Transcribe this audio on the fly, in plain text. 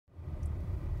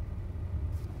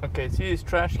Okay, see these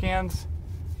trash cans?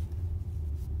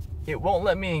 It won't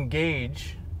let me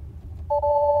engage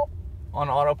on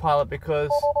autopilot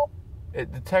because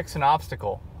it detects an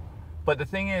obstacle. But the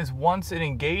thing is, once it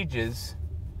engages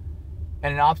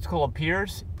and an obstacle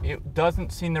appears, it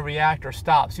doesn't seem to react or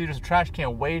stop. See, there's a trash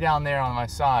can way down there on my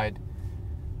side.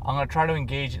 I'm going to try to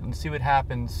engage it and see what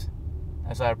happens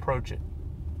as I approach it.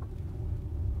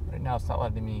 Right now it's not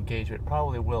letting me engage, but it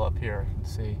probably will up here. I can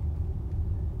see.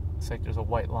 Looks like there's a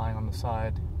white line on the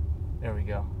side. There we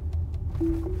go.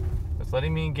 It's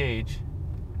letting me engage.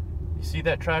 You see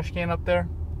that trash can up there?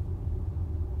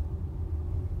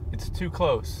 It's too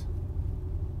close.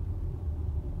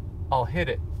 I'll hit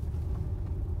it.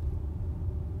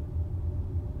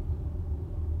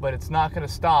 But it's not going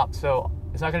to stop, so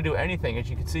it's not going to do anything, as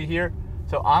you can see here.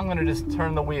 So I'm going to just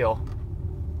turn the wheel.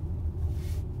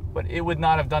 But it would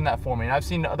not have done that for me. And I've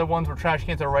seen other ones where trash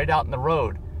cans are right out in the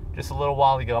road just a little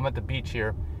while ago. I'm at the beach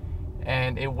here.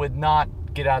 And it would not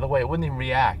get out of the way. It wouldn't even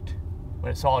react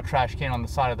when it saw a trash can on the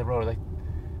side of the road. Like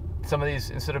some of these,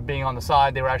 instead of being on the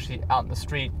side, they were actually out in the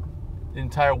street, the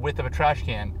entire width of a trash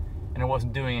can, and it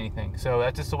wasn't doing anything. So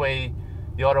that's just the way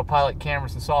the AutoPilot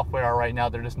cameras and software are right now.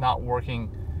 They're just not working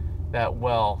that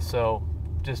well. So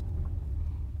just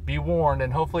be warned,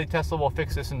 and hopefully Tesla will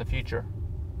fix this in the future.